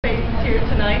here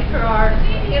tonight for our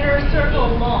Inner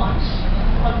Circle launch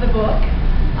of the book.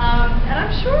 And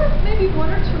I'm sure maybe one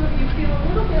or two of you feel a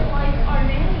little bit like our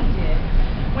nanny did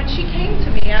when she came to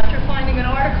me after finding an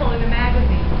article in a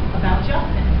magazine about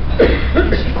Justin.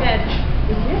 And she said,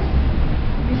 "Is this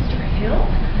Mr. Hill?"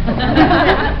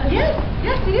 Yes,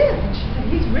 it is. And she said,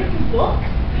 "He's written books?"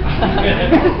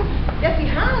 Yes,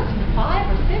 he has. 5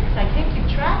 or 6, I think you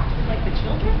tracked, like the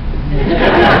children. A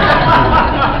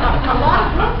lot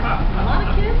of books, a lot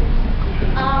of kids.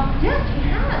 Yes, he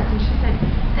has. And she said,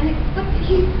 but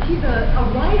he's a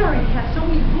writer, and he has so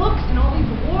many books and all these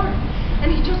awards,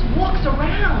 and he just walks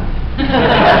around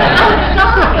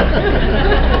outside.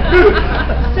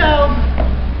 So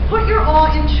put your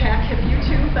awe in check if you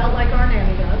too felt like our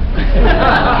nanny does.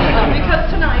 Because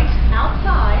tonight,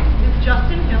 outside, is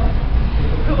Justin Hill,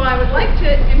 who I would like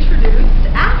to introduce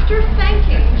after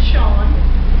thanking Sean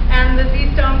and the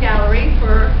Z-Stone Gallery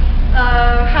for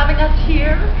having us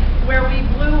here, where we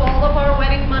blew all of our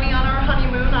wedding money on our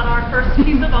honeymoon on our first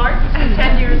piece of art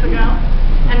 10 years ago,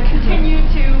 and continue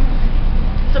to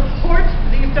support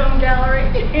Z-Stone Gallery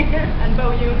and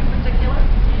Bo Yoon in particular.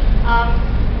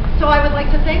 So I would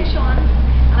like to thank Sean,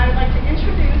 and I would like to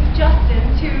introduce Justin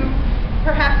to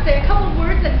perhaps say a couple of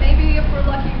words and maybe, if we're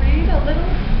lucky, read a little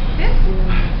bit.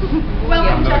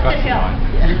 Welcome, Justin Hill.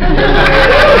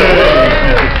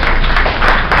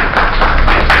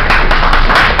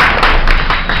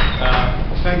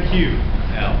 Thank you,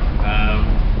 Elle,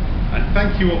 and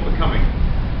thank you all for coming.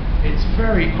 It's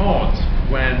very odd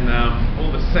when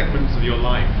all the segments of your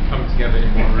life come together in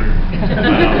one room.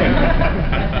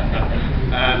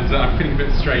 And I'm feeling a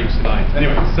bit strange tonight.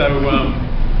 Anyway, so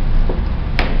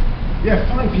yeah,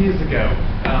 5 years ago,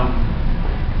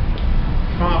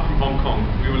 far from Hong Kong,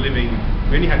 we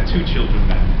only had 2 children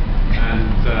then,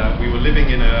 and we were living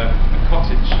in a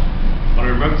cottage on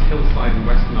a remote hillside in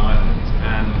Western Ireland,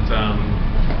 and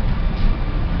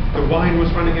the wine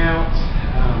was running out,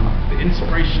 the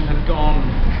inspiration had gone,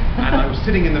 and I was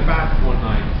sitting in the bath one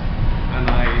night, and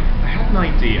I had an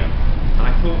idea, and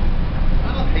I thought,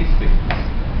 Battle of Hastings.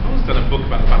 I always done a book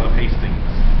about the Battle of Hastings,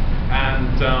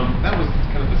 and that was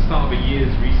kind of the start of a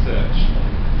year's research,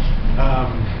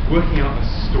 working out the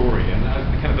story, and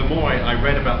kind of the more I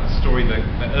read about the story, the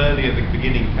earlier the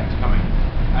beginning kept coming,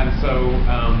 and so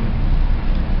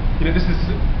this is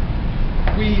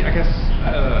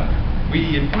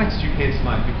we invited you here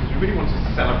tonight because we really wanted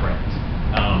to celebrate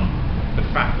the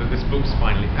fact that this book's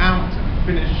finally out and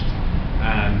finished,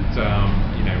 and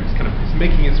it's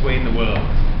making its way in the world,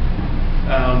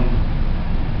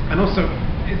 and also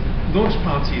launch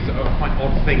parties are quite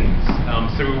odd things,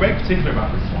 so we're very particular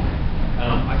about this one.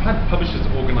 I've had publishers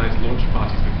organise launch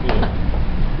parties before,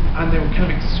 and they were kind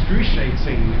of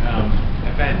excruciating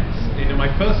events.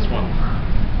 My first one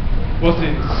was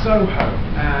in Soho,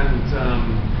 and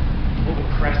all the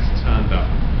press turned up,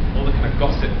 all the kind of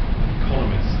gossip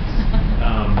columnists.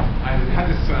 I had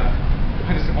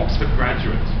this Oxford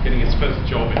graduate getting his first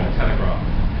job in the Telegraph,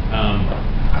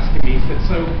 asking me, he said,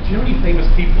 "So, do you know any famous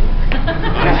people?"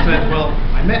 I said, "Well,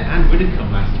 I met Anne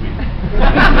Widdecombe last week."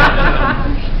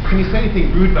 "Can you say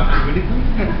anything rude about Anne Widdecombe?"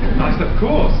 And I said, "Of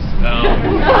course." But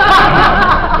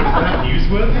is that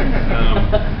newsworthy?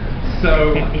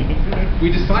 So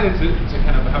we decided to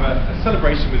kind of have a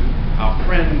celebration with our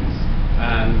friends,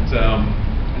 and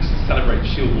just to celebrate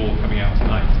Shieldwall coming out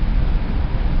tonight.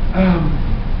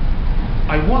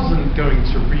 I wasn't going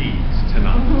to read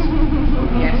tonight.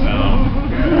 Yes.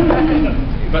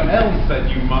 But Elle said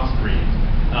you must read.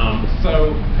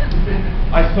 So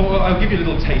I thought, well, I'll give you a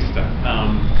little taster.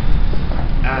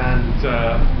 And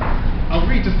I'll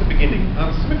read just the beginning.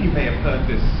 Some of you may have heard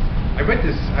this. I read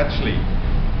this actually,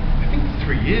 I think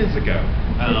 3 years ago.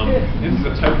 This is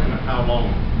a token of how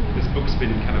long this book's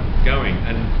been kind of going.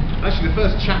 And actually the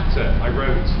first chapter I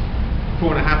wrote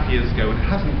 4.5 years ago, and it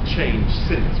hasn't changed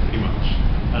since, pretty much.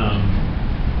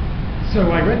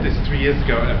 So I read this 3 years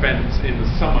ago at an event in the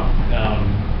summer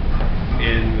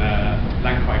in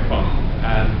Lang Kwai Fong,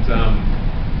 and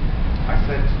I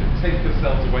said, take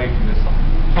yourselves away from this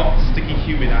hot, sticky,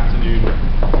 humid afternoon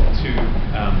to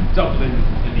Dublin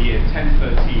in the year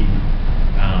 1013,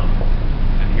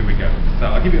 and here we go. So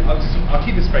I'll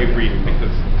keep this very brief,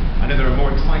 because I know there are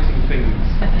more exciting things,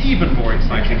 even more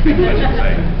exciting things, I should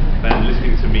say, than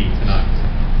listening to me tonight.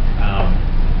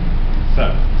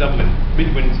 So, Dublin,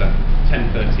 midwinter,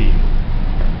 1013.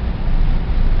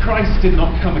 Christ did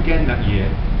not come again that year.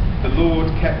 The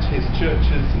Lord kept his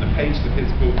churches and the pages of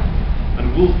his book,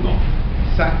 and Wulfnoth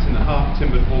sat in the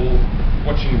half-timbered hall,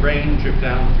 watching rain drip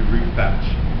down through roof thatch,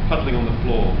 puddling on the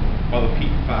floor while the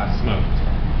peat fire smoked.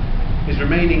 His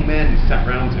remaining men sat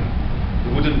round him,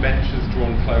 the wooden benches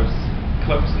drawn close,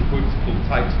 cloaks and hoods pulled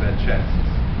tight to their chests.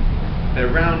 Their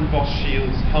round boss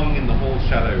shields hung in the hall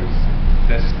shadows,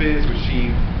 their spears were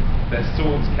sheathed, their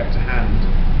swords kept to hand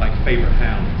like favourite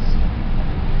hounds.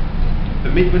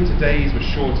 The midwinter days were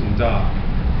short and dark,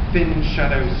 thin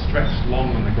shadows stretched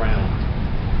long on the ground.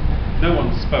 No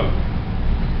one spoke.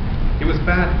 It was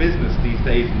bad business these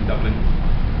days in Dublin.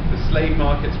 The slave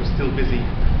markets were still busy,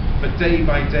 but day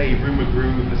by day rumour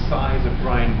grew of the size of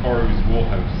Brian Borrow's war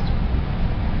host.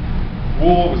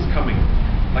 War was coming,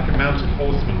 like a mounted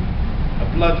horseman, a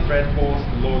blood-red horse,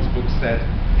 the Lord's book said,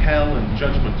 hell and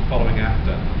judgment following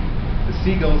after. The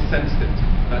seagulls sensed it,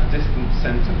 that distant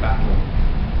scent of battle.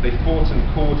 They fought and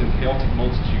cawed in chaotic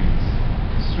multitudes,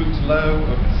 swooped low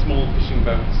over the small fishing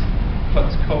boats,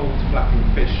 plucked cold, flapping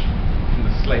fish from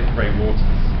the slate-grey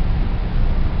waters.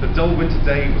 The dull winter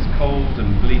day was cold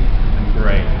and bleak and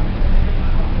grey.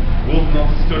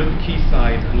 Wolfnoth stood at the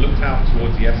quayside and looked out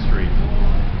towards the estuary.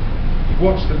 He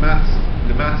watched the masts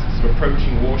of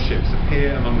approaching warships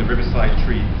appear among the riverside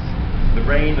trees, the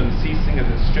rain unceasing as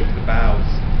it stripped the bows,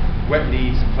 wet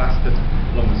leaves plastered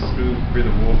along the smooth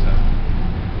river water.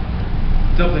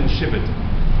 Dublin shivered.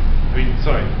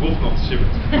 Wolfnoth shivered.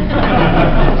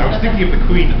 I was thinking of the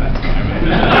Queen at that time.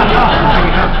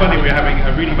 Thinking how funny we're having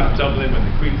a reading about Dublin when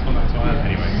the Queen's come back to Ireland.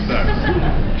 Anyway, so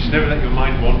you should never let your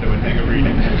mind wander when doing a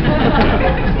reading.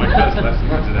 That's my first lesson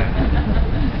for today.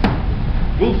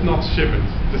 Wolfnoth shivered,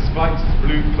 despite his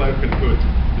blue cloak and hood,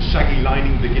 the shaggy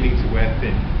lining beginning to wear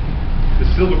thin. The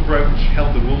silver brooch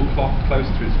held the wool cloth close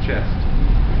to his chest.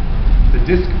 The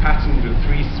disc patterned with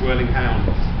 3 swirling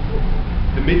hounds.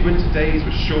 The midwinter days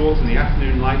were short and the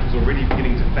afternoon light was already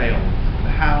beginning to fail.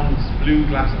 The hounds' blue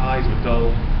glass eyes were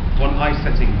dull, one eye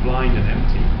setting blind and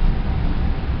empty.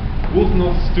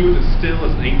 Wolfnoth stood as still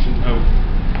as an ancient oak,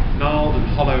 gnarled and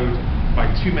hollowed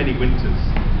by too many winters,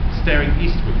 staring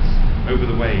eastwards over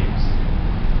the waves.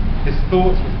 His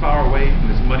thoughts were far away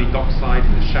from this muddy dockside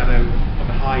in the shadow of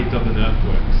the high Dublin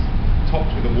earthworks,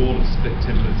 topped with a wall of split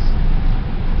timbers.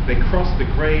 They crossed the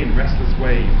grey and restless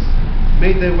waves,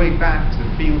 made their way back to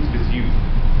the fields of his youth,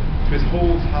 to his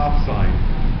hall's hearthside,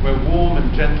 where warm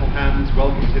and gentle hands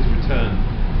welcomed his return,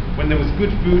 when there was good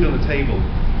food on the table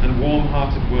and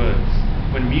warm-hearted words,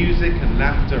 when music and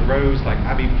laughter rose like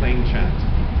Abbey plain chant,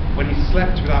 when he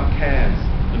slept without cares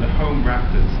under home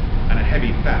rafters and a heavy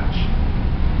thatch.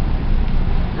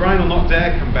 Brian will not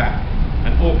dare come back,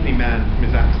 an Orkney man from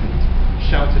his accent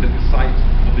shouted at the sight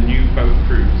of the new boat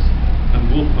crews, and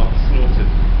Wolfnoth snorted.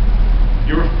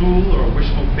 You're a fool or a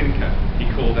wishful thinker, he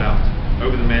called out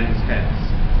over the men's heads.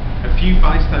 A few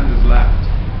bystanders laughed.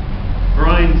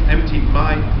 Brian's emptied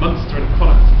Munster and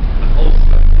Connaught and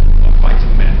Ulster are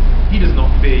fighting men. He does not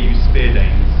fear you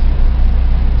Speardanes.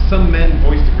 Some men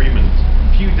voiced agreement.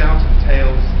 Few doubted the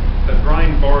tales that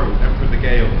Brian Borrow, Emperor of the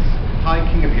Gaels, High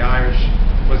King of the Irish,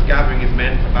 was gathering his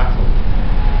men for battle.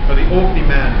 But the Orkney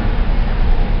man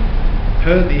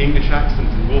heard the English accent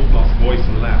in Wolfnoth's voice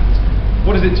and laughed.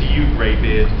 What is it to you,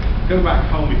 greybeard? Go back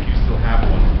home if you still have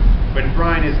one. When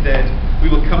Brian is dead, we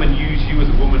will come and use you as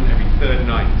a woman every 3rd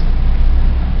night.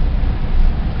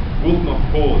 Wolfnoth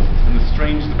paused, and the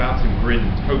strangers about him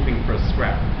grinned, hoping for a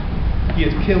scrap. He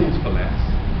had killed for less,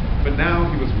 but now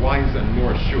he was wiser and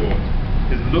more assured.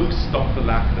 His look stopped the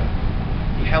laughter.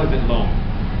 He held it long,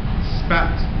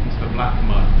 spat into the black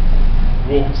mud,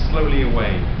 walked slowly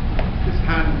away, his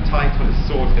hand tight on his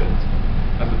sword hilt,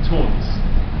 as the taunts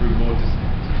grew more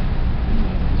distant.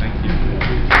 Thank you.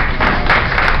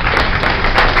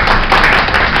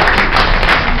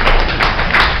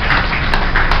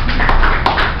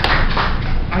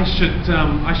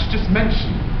 I should just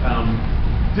mention,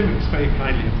 Dimmock's very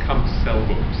kindly have come to sell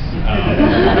books.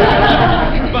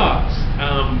 But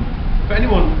for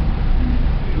anyone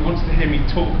who wants to hear me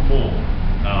talk more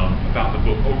about the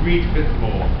book or read a bit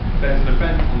more, there's an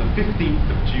event on the 15th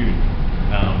of June,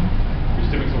 which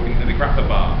Dimmock's organizing at the Grappa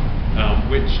Bar,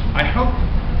 which I hope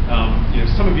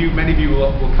many of you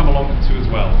will come along to as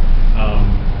well,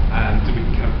 and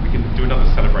we can do another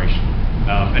celebration.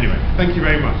 Anyway, thank you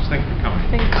very much. Thank you for coming.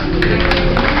 Thank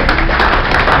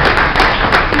you.